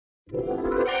This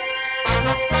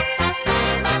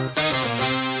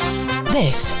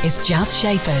is Jazz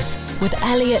Shapers with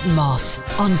Elliot Moss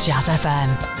on Jazz FM.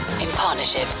 In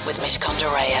partnership with Mishcon de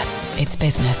Reya. It's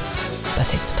business,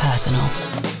 but it's personal.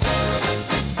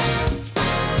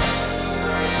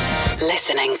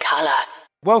 Listening colour.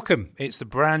 Welcome. It's the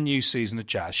brand new season of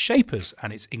Jazz Shapers,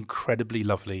 and it's incredibly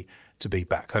lovely to be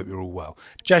back. Hope you're all well.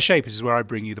 Jazz Shapers is where I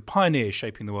bring you the pioneers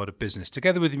shaping the world of business,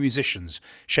 together with the musicians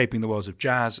shaping the worlds of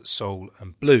jazz, soul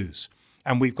and blues.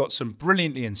 And we've got some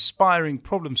brilliantly inspiring,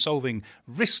 problem-solving,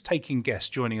 risk-taking guests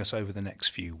joining us over the next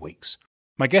few weeks.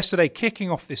 My guest today, kicking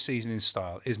off this season in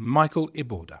style, is Michael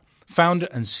Iborda, founder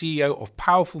and CEO of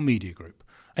Powerful Media Group,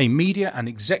 a media and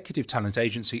executive talent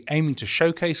agency aiming to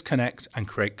showcase, connect and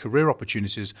create career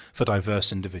opportunities for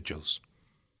diverse individuals.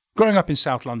 Growing up in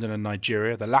South London and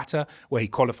Nigeria, the latter where he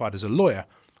qualified as a lawyer,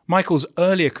 Michael's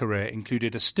earlier career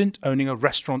included a stint owning a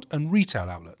restaurant and retail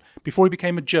outlet before he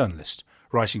became a journalist,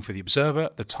 writing for The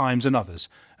Observer, The Times and others,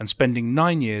 and spending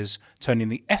 9 years turning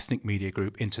the Ethnic Media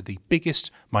Group into the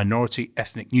biggest minority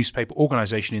ethnic newspaper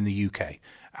organisation in the UK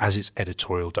as its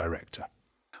editorial director.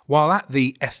 While at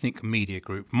the Ethnic Media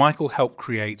Group, Michael helped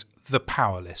create The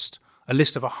Power List, a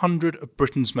list of 100 of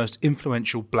Britain's most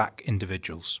influential black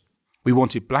individuals. We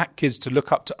wanted black kids to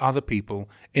look up to other people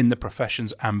in the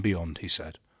professions and beyond, he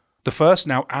said. The first,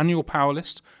 now annual Power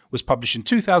List, was published in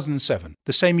 2007,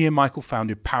 the same year Michael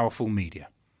founded Powerful Media.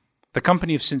 The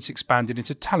company have since expanded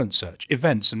into talent search,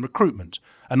 events and recruitment,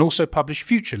 and also published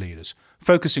Future Leaders,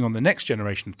 focusing on the next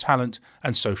generation of talent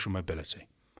and social mobility.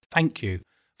 Thank you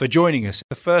for joining us.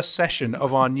 The first session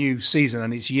of our new season,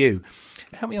 and it's you.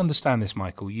 Help me understand this,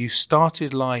 Michael. You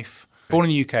started life, born in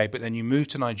the UK, but then you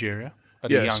moved to Nigeria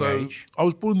at a young age. I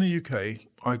was born in the UK.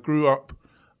 I grew up,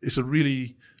 it's a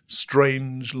really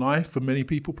strange life for many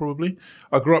people probably.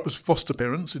 I grew up as foster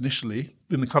parents initially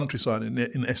in the countryside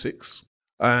in Essex.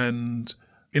 And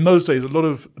in those days, a lot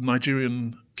of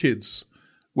Nigerian kids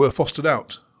were fostered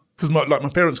out. Because my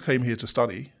parents came here to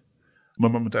study. My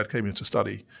mum and dad came here to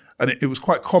study. And it was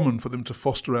quite common for them to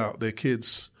foster out their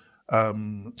kids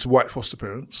to white foster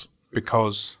parents.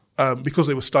 Because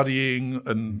they were studying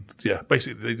and,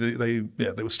 basically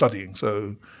they were studying.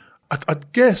 So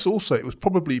I'd guess also it was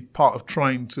probably part of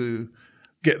trying to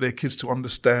get their kids to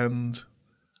understand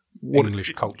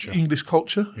English culture.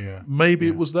 Yeah. Maybe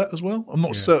it was that as well. I'm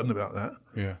not certain about that.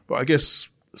 Yeah. But I guess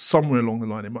somewhere along the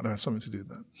line it might have had something to do with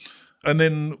that. And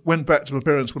then went back to my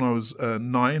parents when I was 9,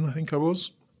 I think I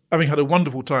was. Having had a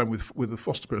wonderful time with the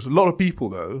foster parents. A lot of people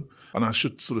though, and I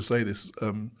should sort of say this,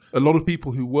 a lot of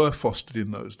people who were fostered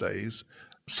in those days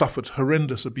suffered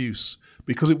horrendous abuse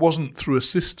because it wasn't through a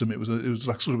system. It was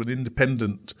like sort of an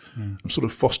independent sort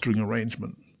of fostering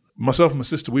arrangement. Myself and my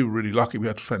sister, we were really lucky. We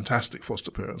had fantastic foster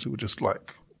parents who were just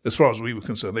like, as far as we were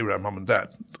concerned, they were our mum and dad.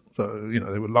 So,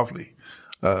 they were lovely.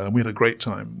 We had a great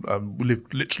time. We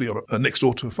lived literally next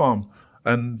door to a farm.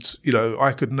 And,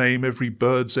 I could name every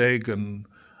bird's egg and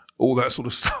all that sort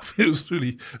of stuff. It was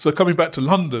really... So coming back to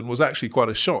London was actually quite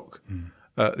a shock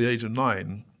at the age of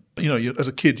 9. As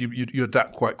a kid, you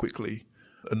adapt quite quickly.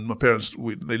 And my parents,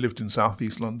 they lived in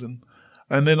southeast London.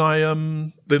 And then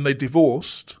then they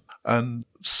divorced. And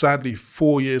sadly,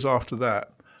 4 years after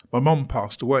that, my mum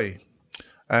passed away.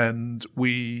 And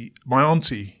my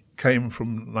auntie came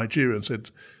from Nigeria and said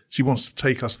she wants to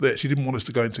take us there. She didn't want us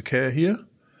to go into care here.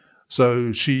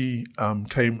 So she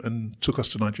came and took us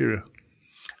to Nigeria.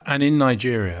 And in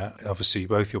Nigeria, obviously,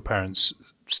 both your parents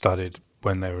studied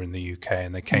when they were in the UK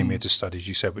and they came here to study, as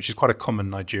you said, which is quite a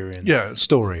common Nigerian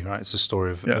story, right? It's a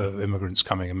story of immigrants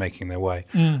coming and making their way.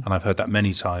 And I've heard that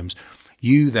many times.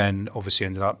 You then obviously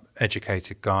ended up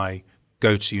educated guy,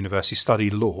 go to university,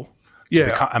 study law,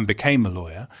 and became a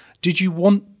lawyer. Did you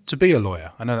want to be a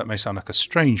lawyer? I know that may sound like a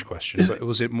strange question, but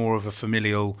was it more of a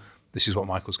familial, this is what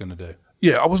Michael's going to do?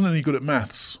 Yeah, I wasn't any good at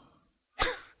maths.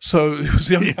 So it was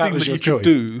the only thing that you could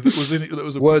do that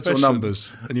was a words profession. or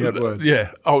numbers, and you had words.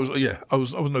 I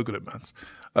was no good at maths.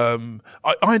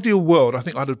 Ideal world, I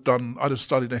think I'd have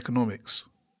studied economics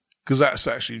because that's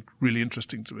actually really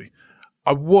interesting to me.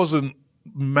 I wasn't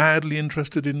madly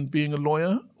interested in being a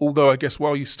lawyer, although I guess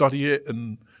while you study it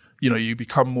and you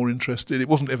become more interested. It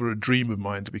wasn't ever a dream of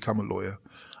mine to become a lawyer,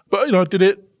 but I did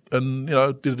it, and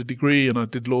did a degree and I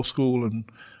did law school and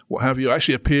what have you. I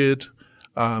actually appeared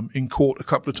in court a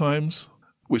couple of times,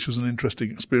 which was an interesting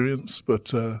experience.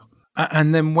 But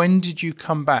and then when did you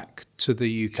come back to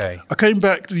the UK? I came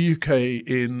back to the UK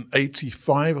in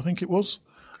 85, I think it was,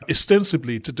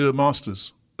 ostensibly to do a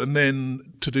master's and then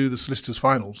to do the solicitors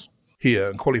finals here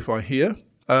and qualify here.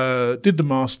 Did the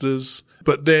master's,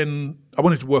 but then I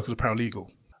wanted to work as a paralegal,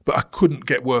 but I couldn't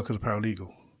get work as a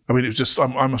paralegal. I mean, it was just,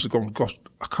 I must have gone, gosh,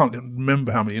 I can't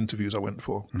remember how many interviews I went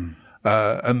for.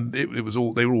 And it was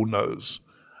all, they were all no's,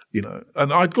 you know.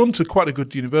 And I'd gone to quite a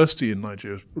good university in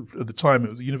Nigeria. At the time, it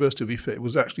was the University of Ife. It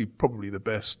was actually probably the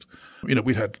best. You know,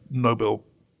 we'd had Nobel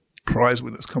Prize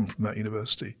winners come from that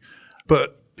university.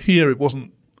 But here it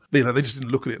wasn't, you know, they just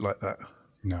didn't look at it like that.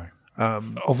 No.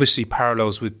 Obviously,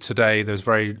 parallels with today, there's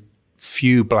very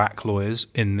few black lawyers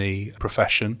in the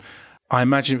profession. I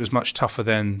imagine it was much tougher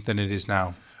then than it is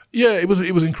now. Yeah, it was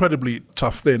incredibly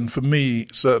tough then for me,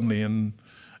 certainly. And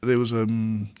there was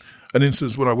an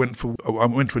instance when I went for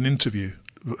an interview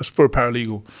for a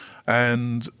paralegal,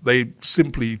 and they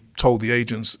simply told the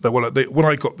agents that when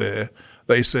I got there,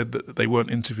 they said that they weren't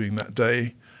interviewing that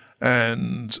day.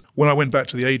 And when I went back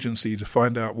to the agency to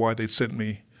find out why they'd sent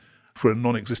me for a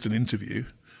non-existent interview,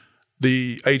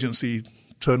 the agency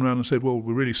turned around and said, "Well,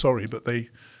 we're really sorry," but they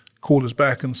called us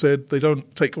back and said they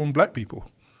don't take on black people.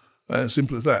 As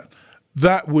simple as that.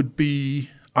 That would be,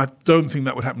 I don't think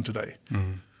that would happen today.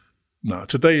 No,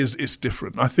 today it's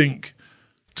different. I think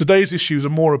today's issues are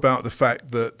more about the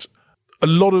fact that a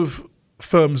lot of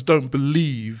firms don't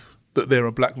believe that there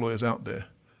are black lawyers out there.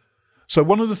 So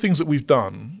one of the things that we've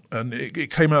done, and it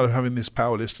came out of having this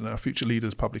Power List and our Future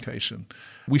Leaders publication,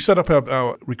 we set up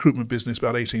our recruitment business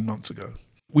about 18 months ago.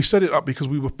 We set it up because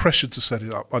we were pressured to set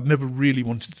it up. I'd never really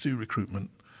wanted to do recruitment.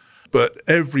 But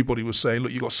everybody was saying,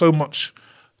 look, you've got so much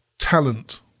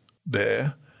talent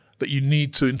there that you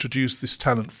need to introduce this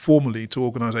talent formally to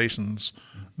organisations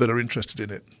that are interested in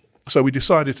it. So we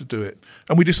decided to do it.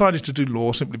 And we decided to do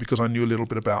law simply because I knew a little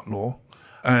bit about law,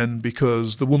 and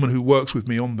because the woman who works with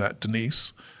me on that,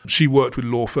 Denise, she worked with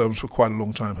law firms for quite a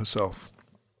long time herself.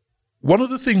 One of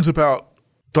the things about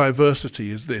diversity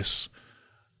is this: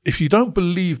 if you don't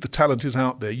believe the talent is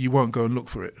out there, you won't go and look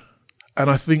for it. And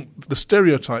I think the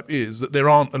stereotype is that there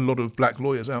aren't a lot of black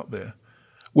lawyers out there,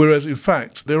 whereas in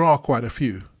fact there are quite a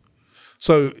few.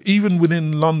 So even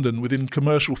within London, within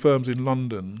commercial firms in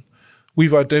London,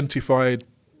 we've identified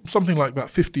something like about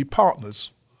 50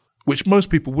 partners, which most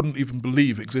people wouldn't even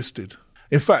believe existed.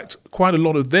 In fact, quite a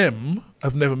lot of them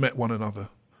have never met one another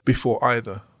before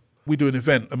either. We do an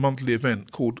event, a monthly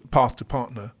event called Path to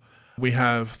Partner. We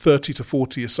have 30 to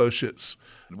 40 associates,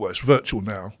 well, it's virtual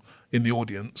now, in the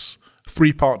audience,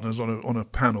 3 partners on a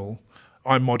panel.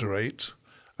 I moderate,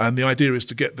 and the idea is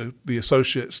to get the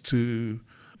associates to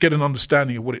get an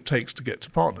understanding of what it takes to get to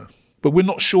partner. But we're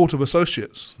not short of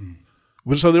associates.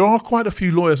 So there are quite a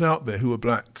few lawyers out there who are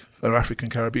black or African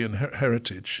Caribbean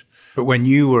heritage. But when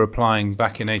you were applying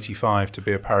back in '85 to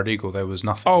be a paralegal, there was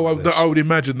nothing. Oh, I would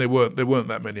imagine there weren't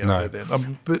that many out there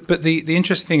then. But the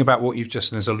interesting thing about what you've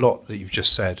just, and there's a lot that you've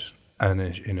just said, and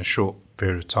in a short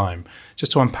period of time,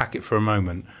 just to unpack it for a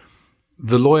moment,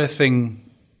 the lawyer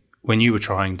thing when you were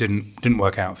trying didn't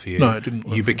work out for you. No, it didn't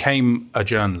work. You became a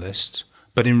journalist,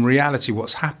 but in reality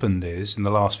what's happened is, in the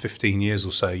last 15 years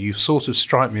or so, you sort of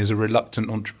strike me as a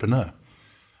reluctant entrepreneur.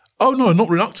 Oh, no, not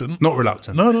reluctant. Not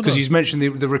reluctant. No. Because you mentioned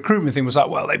the recruitment thing was like,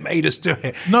 well, they made us do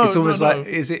it. No, it's almost no. like,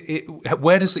 is it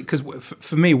where does it, because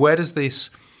for me, where does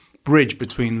this bridge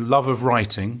between love of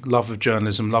writing, love of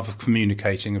journalism, love of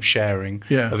communicating, of sharing,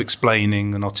 of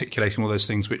explaining and articulating all those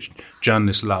things which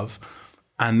journalists love,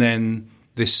 and then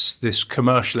this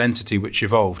commercial entity which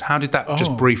evolved, how did that,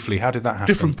 just briefly, how did that happen?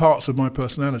 Different parts of my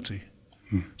personality.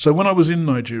 So when I was in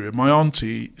Nigeria, my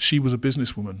auntie, she was a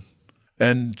businesswoman,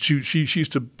 and she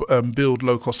used to build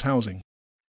low-cost housing.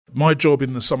 My job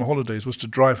in the summer holidays was to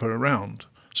drive her around,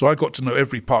 so I got to know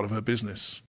every part of her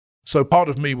business. So part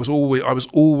of me was I was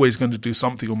always going to do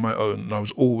something on my own, and I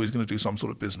was always going to do some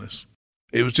sort of business.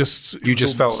 It was just... You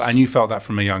felt that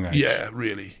from a young age? Yeah,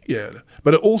 really, yeah.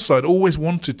 But also, I'd always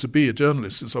wanted to be a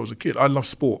journalist since I was a kid. I love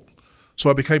sport, so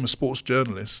I became a sports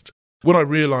journalist. When I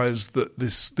realised that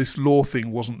this law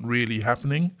thing wasn't really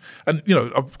happening, and, you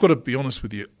know, I've got to be honest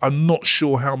with you, I'm not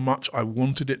sure how much I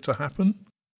wanted it to happen.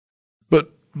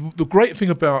 But the great thing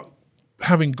about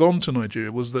having gone to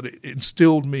Nigeria was that it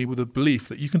instilled me with a belief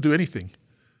that you can do anything.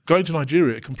 Going to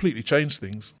Nigeria, it completely changed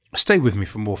things. Stay with me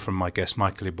for more from my guest,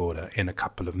 Michael Iborda, in a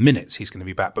couple of minutes. He's going to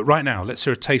be back. But right now, let's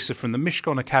hear a taster from the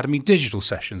Mishcon Academy digital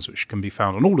sessions, which can be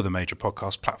found on all of the major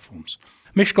podcast platforms.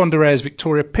 Mishcon de Reya's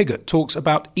Victoria Piggott talks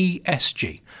about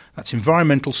ESG, that's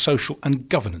environmental, social and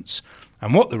governance,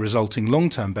 and what the resulting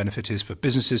long-term benefit is for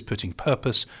businesses putting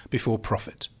purpose before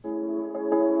profit.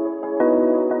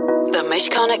 The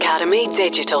Mishcon Academy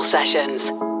digital sessions.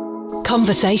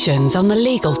 Conversations on the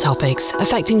legal topics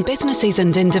affecting businesses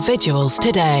and individuals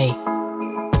today.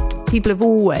 People have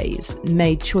always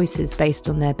made choices based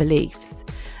on their beliefs.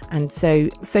 And so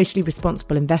socially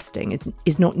responsible investing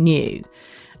is not new.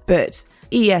 But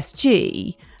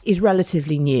ESG is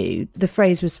relatively new. The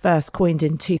phrase was first coined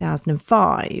in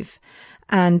 2005.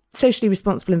 And socially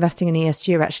responsible investing and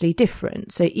ESG are actually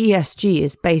different. So ESG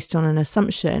is based on an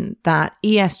assumption that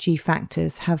ESG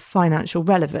factors have financial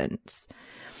relevance.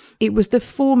 It was the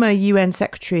former UN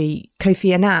Secretary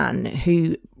Kofi Annan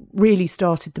who really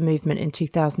started the movement in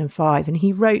 2005. And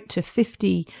he wrote to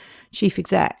 50 chief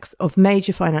execs of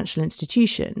major financial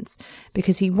institutions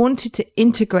because he wanted to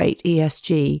integrate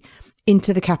ESG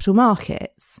into the capital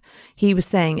markets. He was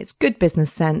saying it's good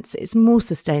business sense, it's more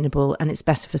sustainable, and it's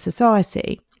better for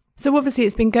society. So obviously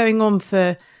it's been going on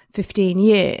for 15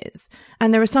 years.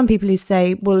 And there are some people who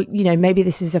say, well, maybe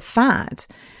this is a fad.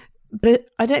 But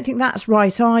I don't think that's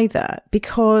right either,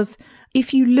 because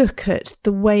if you look at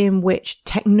the way in which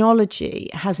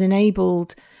technology has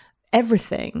enabled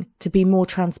everything to be more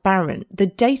transparent, the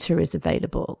data is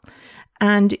available.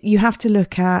 And you have to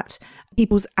look at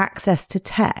people's access to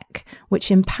tech,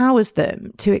 which empowers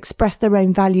them to express their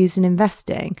own values in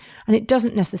investing. And it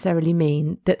doesn't necessarily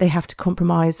mean that they have to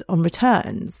compromise on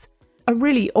returns. A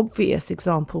really obvious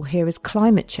example here is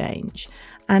climate change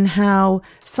and how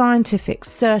scientific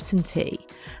certainty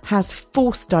has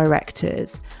forced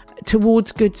directors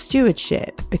towards good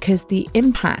stewardship, because the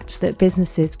impact that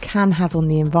businesses can have on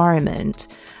the environment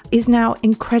is now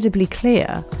incredibly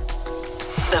clear.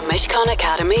 The Mishcon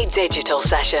Academy Digital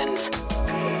Sessions.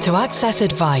 To access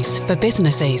advice for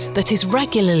businesses that is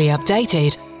regularly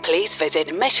updated, please visit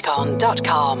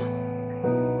mishcon.com.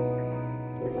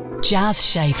 Jazz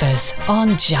Shapers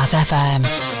on Jazz FM.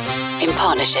 In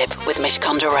partnership with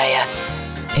Mishcon de Reya.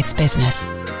 It's business,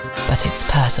 but it's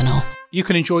personal. You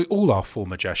can enjoy all our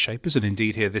former Jazz Shapers and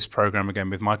indeed hear this programme again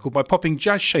with Michael by popping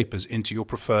Jazz Shapers into your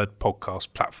preferred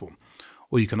podcast platform.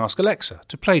 Or you can ask Alexa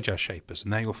to play Jazz Shapers,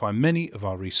 and there you'll find many of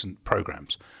our recent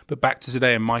programmes. But back to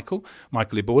today and Michael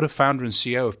Iborra, founder and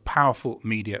CEO of Powerful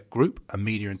Media Group, a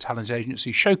media and talent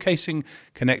agency showcasing,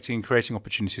 connecting and creating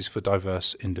opportunities for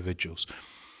diverse individuals.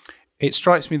 It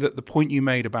strikes me that the point you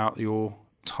made about your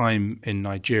time in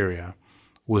Nigeria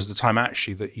was the time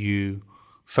actually that you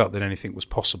felt that anything was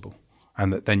possible,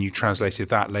 and that then you translated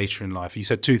that later in life. You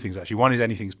said two things, actually. One is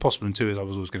anything is possible, and two is I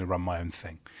was always going to run my own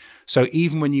thing. So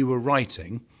even when you were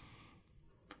writing,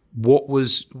 were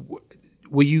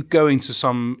you going to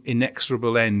some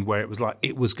inexorable end where it was like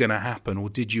it was going to happen, or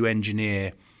did you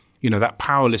engineer, that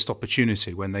power list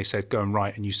opportunity when they said go and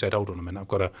write, and you said, hold on a minute,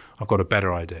 I've got a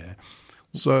better idea?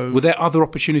 So were there other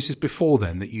opportunities before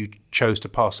then that you chose to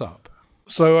pass up?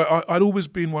 So I'd always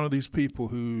been one of these people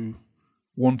who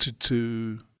wanted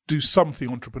to do something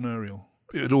entrepreneurial.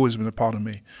 It had always been a part of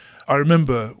me. I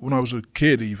remember when I was a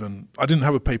kid even, I didn't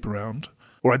have a paper round,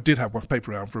 or I did have one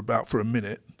paper round for a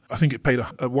minute. I think it paid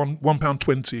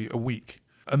 £1.20 a week.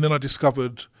 And then I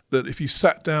discovered that if you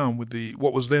sat down with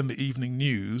what was then the evening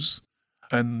news,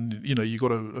 and you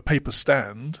got a paper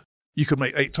stand, you could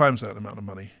make 8 times that amount of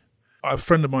money. A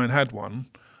friend of mine had one,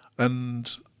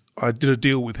 and I did a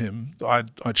deal with him.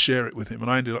 I'd share it with him, and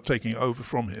I ended up taking it over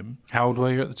from him. How old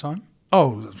were you at the time?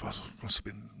 Oh, it must have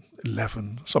been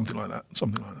 11, something like that.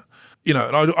 And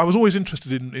I was always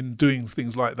interested in doing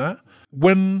things like that.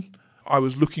 When I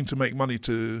was looking to make money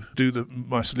to do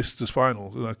my solicitor's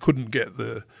finals, and I couldn't get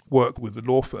the work with the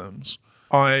law firms,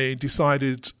 I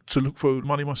decided to look for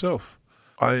money myself.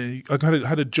 I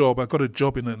had a job. I got a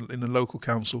job in a local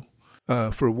council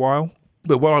for a while.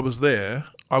 But while I was there,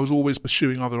 I was always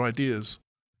pursuing other ideas.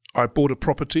 I bought a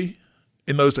property.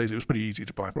 In those days, it was pretty easy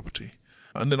to buy property.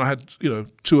 And then I had,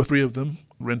 2 or 3 of them,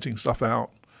 renting stuff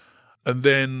out. And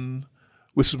then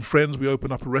with some friends, we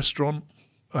opened up a restaurant.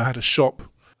 I had a shop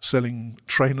selling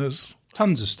trainers.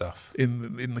 Tons of stuff.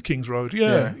 In the King's Road.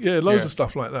 Yeah, loads of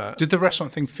stuff like that. Did the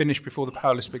restaurant thing finish before the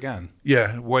Power List began?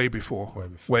 Yeah, way before.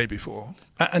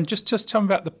 And just tell me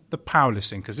about the Power List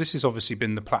thing, because this has obviously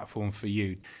been the platform for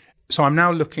you. So I'm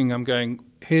now looking, I'm going,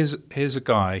 here's a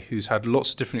guy who's had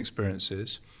lots of different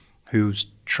experiences, who's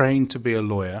trained to be a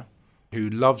lawyer, who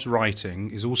loves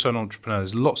writing, is also an entrepreneur.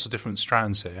 There's lots of different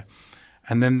strands here.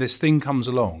 And then this thing comes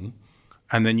along,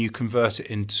 and then you convert it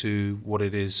into what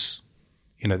it is,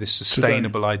 this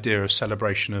sustainable idea of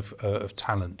celebration of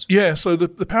talent. Yeah, so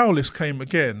the Power List came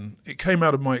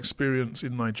out of my experience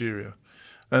in Nigeria.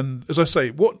 And as I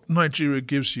say, what Nigeria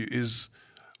gives you is,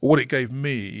 what it gave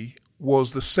me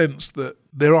was the sense that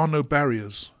there are no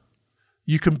barriers.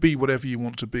 You can be whatever you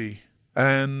want to be.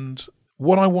 And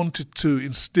what I wanted to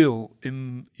instill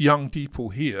in young people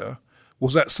here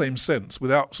was that same sense,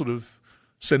 without sort of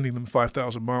sending them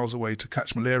 5,000 miles away to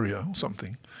catch malaria or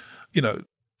something.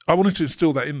 I wanted to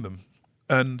instill that in them.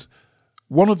 And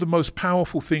one of the most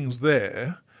powerful things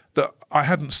there that I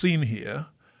hadn't seen here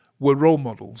were role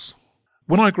models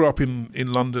when I grew up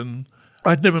in London,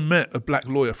 I'd never met a black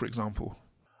lawyer, for example.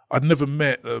 I'd never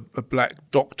met a black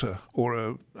doctor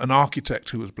or an architect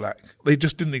who was black. They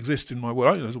just didn't exist in my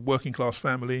world. It was a working class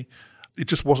family. It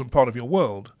just wasn't part of your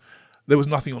world. There was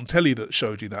nothing on telly that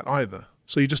showed you that either.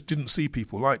 So you just didn't see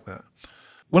people like that.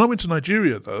 When I went to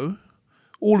Nigeria, though,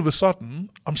 all of a sudden,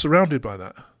 I'm surrounded by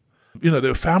that. There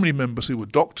were family members who were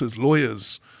doctors,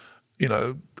 lawyers,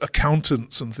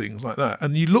 accountants and things like that.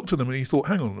 And you looked at them and you thought,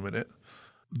 hang on a minute,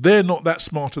 they're not that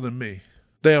smarter than me.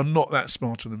 They are not that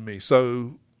smarter than me.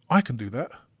 So I can do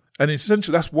that. And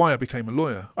essentially, that's why I became a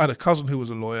lawyer. I had a cousin who was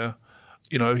a lawyer.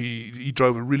 He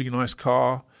drove a really nice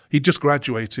car. He just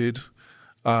graduated,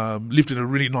 lived in a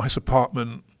really nice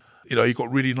apartment. He got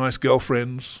really nice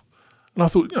girlfriends. And I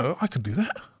thought, I can do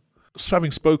that. So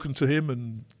having spoken to him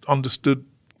and understood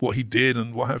what he did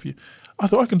and what have you, I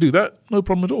thought I can do that, no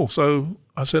problem at all. So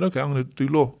I said, okay, I'm going to do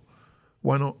law.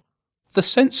 Why not? The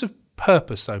sense of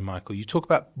purpose, though, Michael, you talk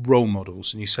about role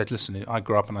models, and you said, listen, I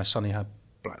grew up and I suddenly had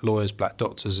black lawyers, black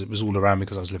doctors. It was all around me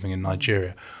because I was living in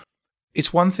Nigeria.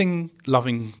 It's one thing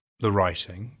loving the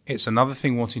writing. It's another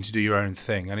thing wanting to do your own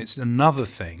thing. And it's another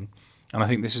thing, and I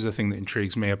think this is the thing that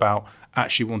intrigues me about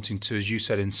actually wanting to, as you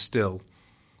said, instill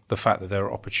the fact that there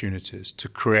are opportunities to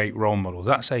create role models.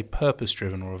 That's a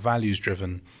purpose-driven or a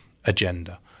values-driven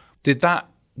agenda.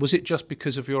 Was it just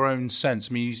because of your own sense?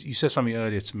 I mean, you said something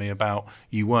earlier to me about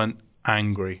you weren't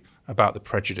angry about the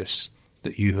prejudice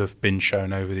that you have been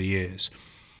shown over the years.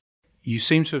 You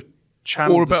seem to have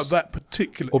channeled... Or about that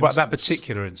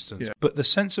particular instance. Yeah. But the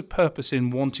sense of purpose in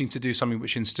wanting to do something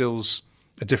which instills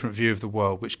a different view of the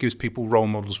world, which gives people role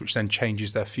models, which then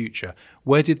changes their future.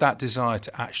 Where did that desire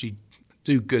to actually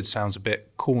do good sounds a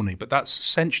bit corny, but that's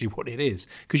essentially what it is.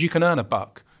 Because you can earn a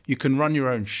buck, you can run your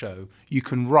own show, you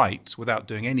can write without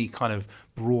doing any kind of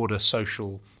broader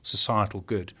social, societal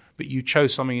good, but you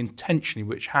chose something intentionally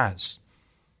which has.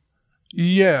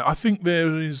 Yeah, I think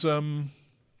there is... and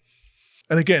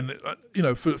again,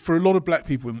 for a lot of black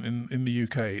people in the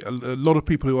UK, a lot of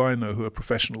people who I know who are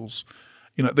professionals,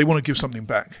 they want to give something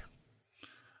back.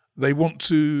 They want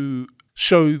to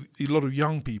show a lot of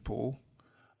young people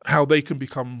how they can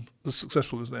become as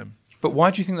successful as them. But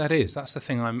why do you think that is? That's the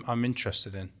thing I'm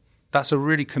interested in. That's a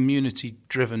really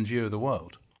community-driven view of the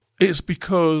world. It's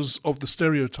because of the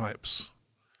stereotypes.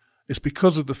 It's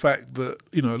because of the fact that,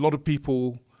 a lot of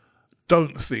people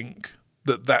don't think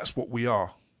that that's what we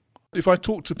are. If I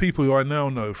talk to people who I now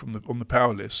know on the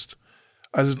Power List,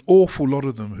 there's an awful lot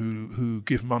of them who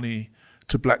give money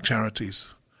to black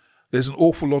charities. There's an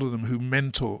awful lot of them who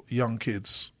mentor young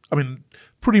kids. I mean,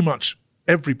 pretty much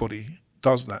everybody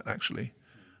does that, actually,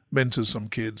 mentors some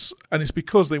kids. And it's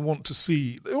because they want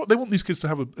these kids to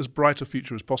have as bright a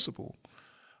future as possible.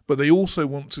 But they also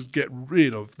want to get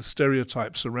rid of the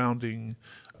stereotypes surrounding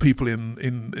people in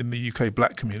the UK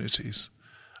black communities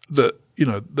that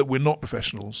we're not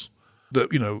professionals, that,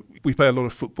 we play a lot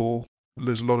of football,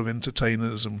 there's a lot of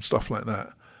entertainers and stuff like that.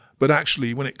 But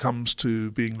actually, when it comes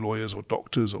to being lawyers or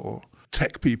doctors or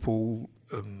tech people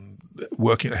and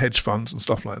working at hedge funds and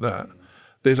stuff like that,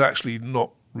 there's actually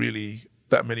not really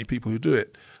that many people who do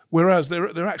it. Whereas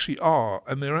there actually are,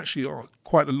 and there actually are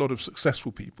quite a lot of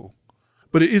successful people.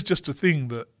 But it is just a thing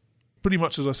that pretty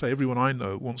much, as I say, everyone I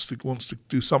know wants to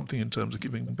do something in terms of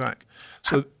giving back.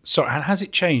 So, and has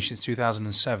it changed since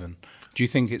 2007? Do you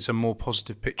think it's a more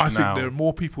positive picture now? I think there are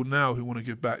more people now who want to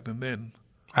give back than then.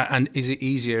 And is it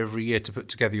easier every year to put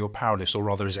together your Power List, or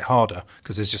rather is it harder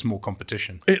because there's just more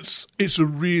competition? It's a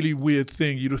really weird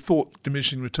thing. You'd have thought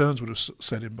diminishing returns would have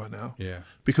set in by now. Yeah.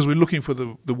 Because we're looking for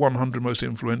the 100 most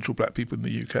influential black people in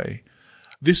the UK.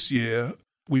 This year,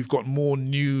 we've got more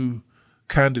new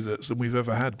candidates than we've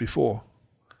ever had before.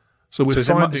 So there's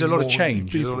a lot of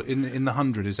change. In the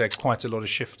 100, is there quite a lot of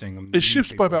shifting? It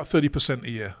shifts by about 30% a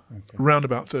year, around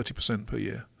about 30% per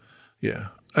year. Yeah.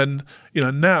 And,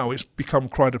 now it's become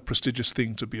quite a prestigious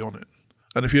thing to be on it.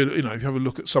 And if you have a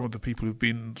look at some of the people who've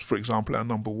been, for example, our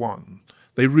number one,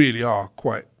 they really are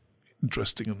quite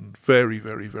interesting and very,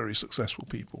 very, very successful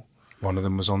people. One of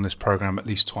them was on this programme at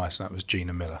least twice, and that was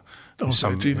Gina Miller, who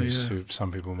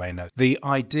some people may know. The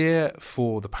idea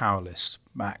for the Power List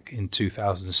back in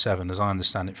 2007, as I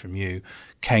understand it from you,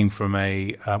 came from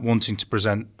a wanting to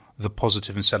present the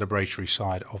positive and celebratory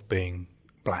side of being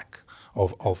black,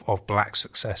 of black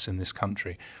success in this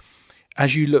country.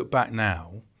 As you look back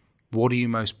now, what are you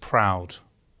most proud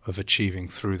of achieving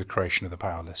through the creation of the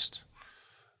Power List?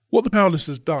 What the Power List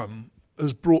has done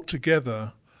has brought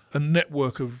together a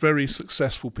network of very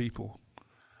successful people.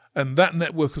 And that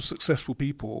network of successful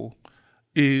people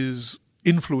is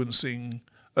influencing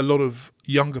a lot of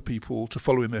younger people to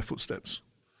follow in their footsteps.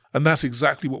 And that's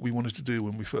exactly what we wanted to do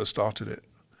when we first started it.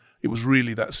 It was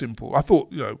really that simple. I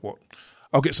thought,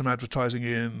 I'll get some advertising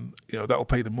in, that'll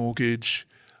pay the mortgage.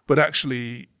 But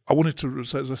actually, I wanted to,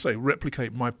 as I say,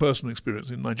 replicate my personal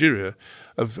experience in Nigeria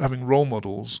of having role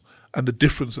models and the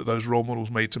difference that those role models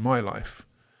made to my life.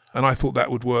 And I thought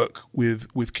that would work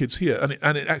with kids here.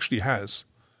 And it actually has.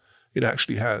 It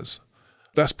actually has.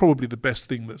 That's probably the best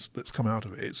thing that's come out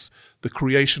of it. It's the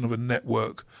creation of a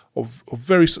network of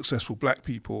very successful black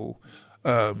people.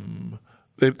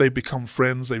 They've become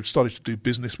friends. They've started to do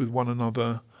business with one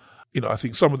another. I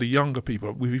think some of the younger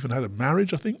people, we've even had a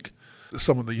marriage, I think.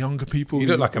 Some of the younger people. You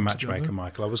look like a matchmaker,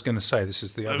 Michael. I was going to say this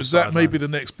is the other side. That may be the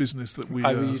next business that we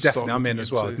definitely, I'm in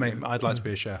as well. I'd like to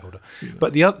be a shareholder. Yeah.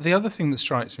 But the other thing that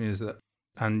strikes me is that,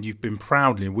 and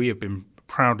we have been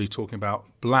proudly talking about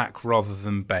black rather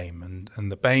than BAME,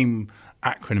 and the BAME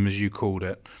acronym, as you called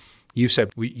it, you've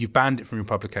said you've banned it from your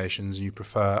publications and you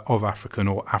prefer of African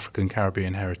or African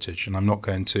Caribbean heritage. And I'm not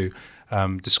going to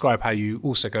describe how you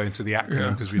also go into the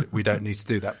acronym because we don't need to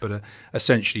do that. But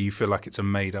essentially, you feel like it's a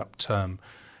made-up term.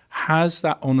 Has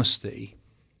that honesty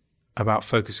about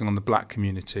focusing on the black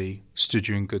community stood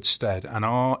you in good stead? And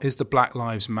is the Black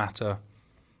Lives Matter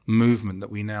movement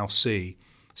that we now see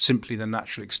simply the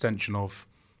natural extension of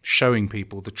showing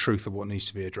people the truth of what needs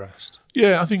to be addressed?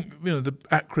 Yeah, I think the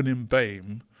acronym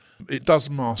BAME, it does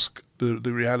mask the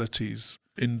realities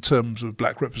in terms of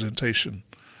black representation.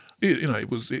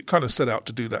 It kind of set out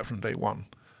to do that from day one,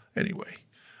 anyway.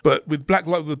 But with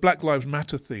the Black Lives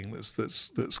Matter thing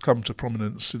that's come to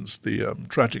prominence since the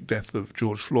tragic death of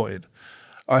George Floyd,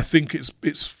 I think it's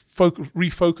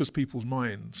refocused people's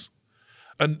minds,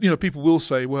 and people will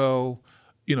say, well,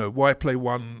 why play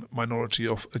one minority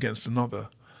off against another?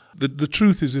 The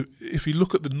truth is, if you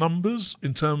look at the numbers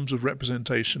in terms of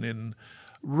representation in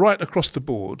right across the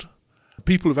board,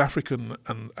 people of African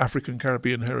and African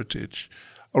Caribbean heritage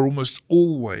are almost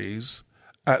always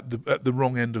at the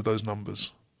wrong end of those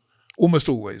numbers, almost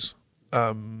always,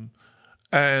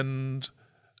 and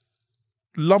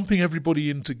lumping everybody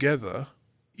in together,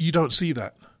 you don't see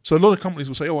that. So a lot of companies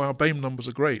will say, "Oh, our BAME numbers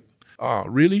are great." Ah,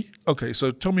 really? Okay,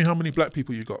 so tell me how many black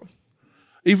people you got.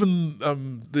 Even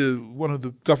one of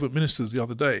the government ministers the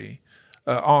other day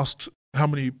asked how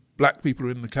many black people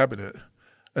are in the cabinet,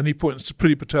 and he points to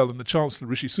Priti Patel and the Chancellor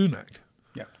Rishi Sunak.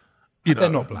 Yeah, they're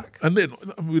not black. And then,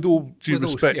 with all due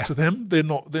respect to them, they're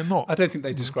not. I don't think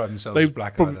they describe themselves as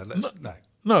black either.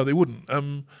 No, they wouldn't.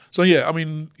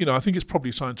 I think it's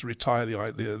probably time to retire the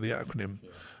acronym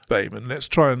BAME, and let's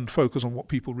try and focus on what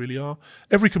people really are.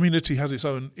 Every community has its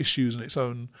own issues and its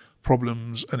own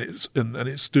problems, and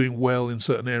it's doing well in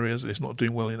certain areas, and it's not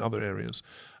doing well in other areas.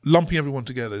 Lumping everyone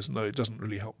together, it doesn't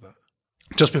really help that.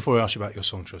 Just before I ask you about your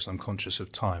song choice, I'm conscious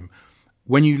of time.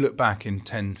 When you look back in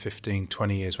 10, 15,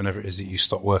 20 years, whenever it is that you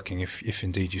stop working, if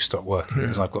indeed you stop working,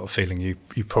 because I've got a feeling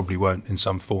you probably won't in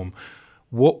some form,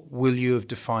 what will you have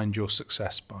defined your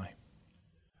success by?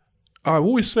 I've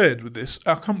always said with this,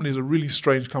 our company is a really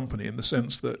strange company in the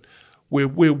sense that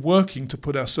we're working to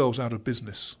put ourselves out of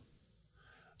business.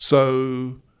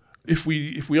 So if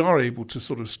we are able to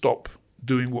sort of stop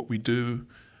doing what we do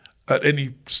at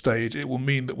any stage, it will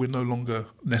mean that we're no longer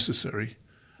necessary,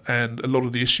 and a lot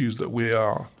of the issues that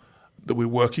we're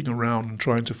working around and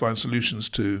trying to find solutions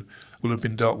to will have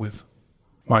been dealt with.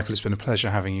 Michael, it's been a pleasure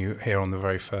having you here on the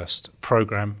very first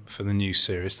programme for the new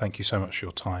series. Thank you so much for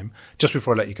your time. Just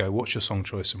before I let you go, what's your song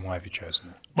choice and why have you chosen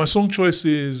it? My song choice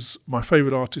is my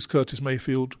favourite artist, Curtis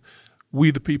Mayfield,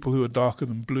 We the People Who Are Darker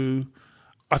Than Blue.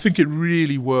 I think it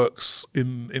really works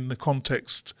in the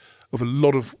context of a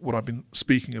lot of what I've been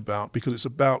speaking about, because it's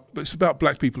about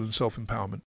black people and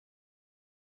self-empowerment.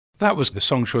 That was the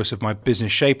song choice of my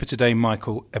business shaper today,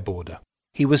 Michael Eborda.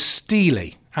 He was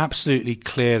steely, absolutely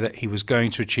clear that he was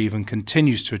going to achieve and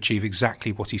continues to achieve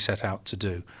exactly what he set out to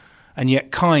do. And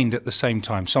yet kind at the same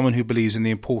time, someone who believes in the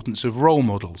importance of role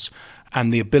models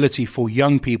and the ability for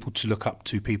young people to look up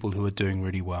to people who are doing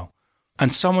really well.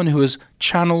 And someone who has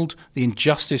channeled the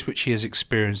injustice which he has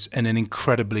experienced in an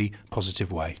incredibly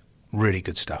positive way. Really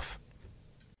good stuff.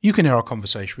 You can hear our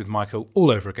conversation with Michael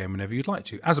all over again whenever you'd like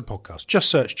to, as a podcast. Just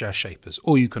search Jazz Shapers,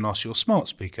 or you can ask your smart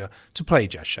speaker to play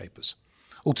Jazz Shapers.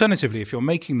 Alternatively, if you're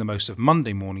making the most of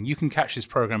Monday morning, you can catch this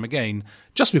programme again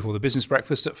just before the business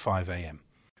breakfast at 5 a.m.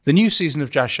 The new season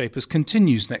of Jazz Shapers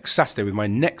continues next Saturday with my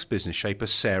next business shaper,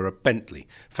 Sarah Bentley,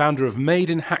 founder of Made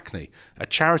in Hackney, a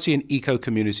charity and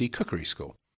eco-community cookery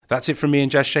school. That's it from me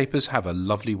and Jazz Shapers. Have a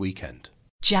lovely weekend.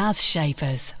 Jazz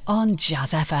Shapers on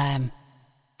Jazz FM.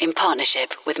 In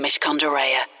partnership with Mishcon de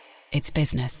Reya. It's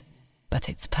business, but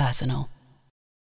it's personal.